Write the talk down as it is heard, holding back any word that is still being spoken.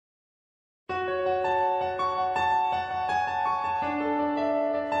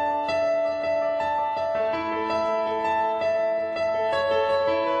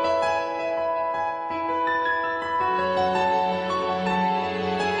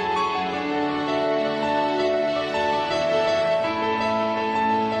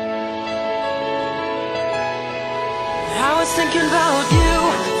thinking about you,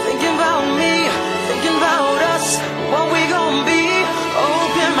 thinking about me, thinking about us, what we gon' be.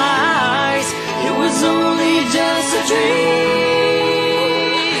 Open my eyes, it was only just a dream.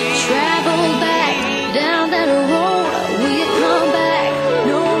 Travel back down that road, will you come back?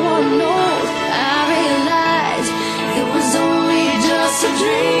 No one knows. I realize it was only just a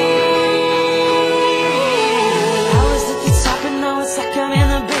dream. I was at the top and now it's like I'm in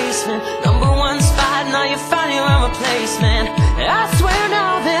the basement. Number one spot, now you found your own replacement. I swear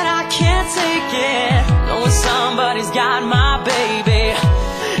now that I can't take it, knowing somebody's got my baby.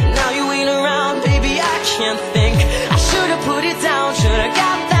 Now you ain't around, baby, I can't think. I should've put it down, should've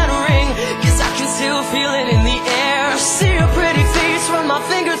got that ring, 'cause I can still feel it in the air. See your pretty face, run my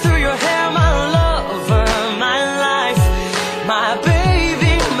finger through your hair. My lover, my life, my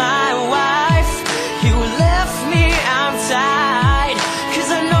baby, my wife. You left me, I'm tied, 'cause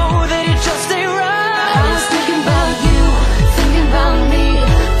I know that it just ain't right. I was thinking about you, thinking about me,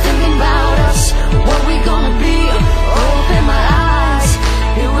 thinking about us, what we gonna be. Open my eyes,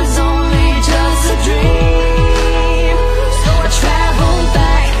 it was only just a dream. So I traveled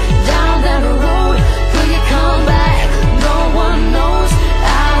back down that road, will you come back? No one knows.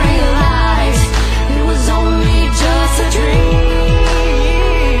 I realized it was only just a dream.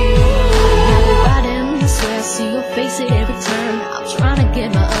 I've been riding this way, I see your face at every turn. I'm trying to get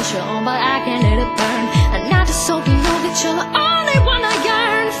my usher on, but I can't let it burn. And not just so you know that you're the only one I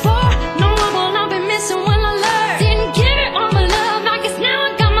yearn for. No one will I be missing when I learn. Didn't give it all my love, I guess now I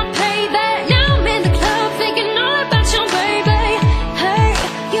got my payback. Now I'm in the club thinking all about your baby. Hey,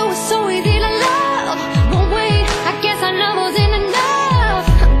 you were so easy to love, but wait, I guess our love wasn't enough.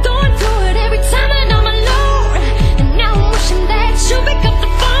 I'm going through it every time and I'm alone. And now I'm wishing that you pick up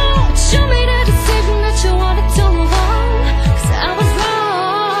the phone. Show me the decision that you wanted to move on, 'cause I was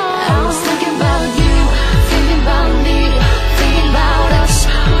wrong. I was thinking about you, thinking about me, thinking about us,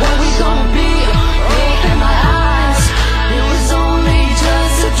 what we gonna be. Open my eyes, it was only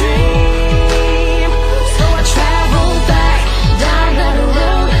just a dream. So I traveled back down that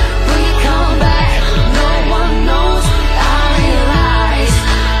road, will you come back? No one knows. I realized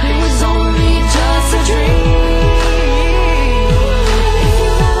it was only just a dream. If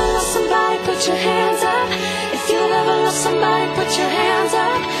you ever lost somebody, put your hands up. If you ever lost somebody, put your hands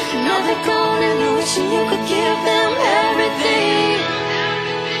up. Now they're gone and you're wishing you could give them